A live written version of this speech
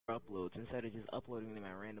uploads instead of just uploading them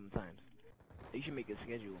at random times. You should make a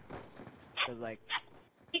schedule. Cause like,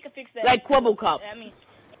 he could fix that. Like Quibble Cup. I mean,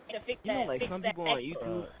 he could fix you know, that. like fix some that people on extra.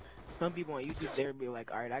 YouTube. Some people on YouTube, they'll be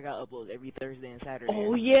like, alright, I got uploads every Thursday and Saturday.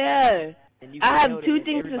 Oh yeah. And you I can have two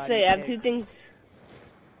things to say. I have two things.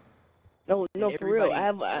 No, for real. I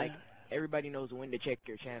have. Like, everybody knows when to check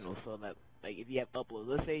your channel, so that like if you have uploads,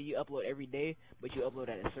 let's say you upload every day, but you upload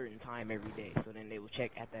at a certain time every day, so then they will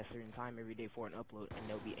check at that certain time every day for an upload, and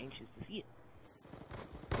they'll be anxious to see it.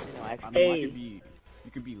 You know, actually,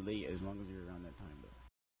 you can be late as long as you're around that time, though.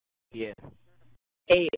 Yeah. Hey,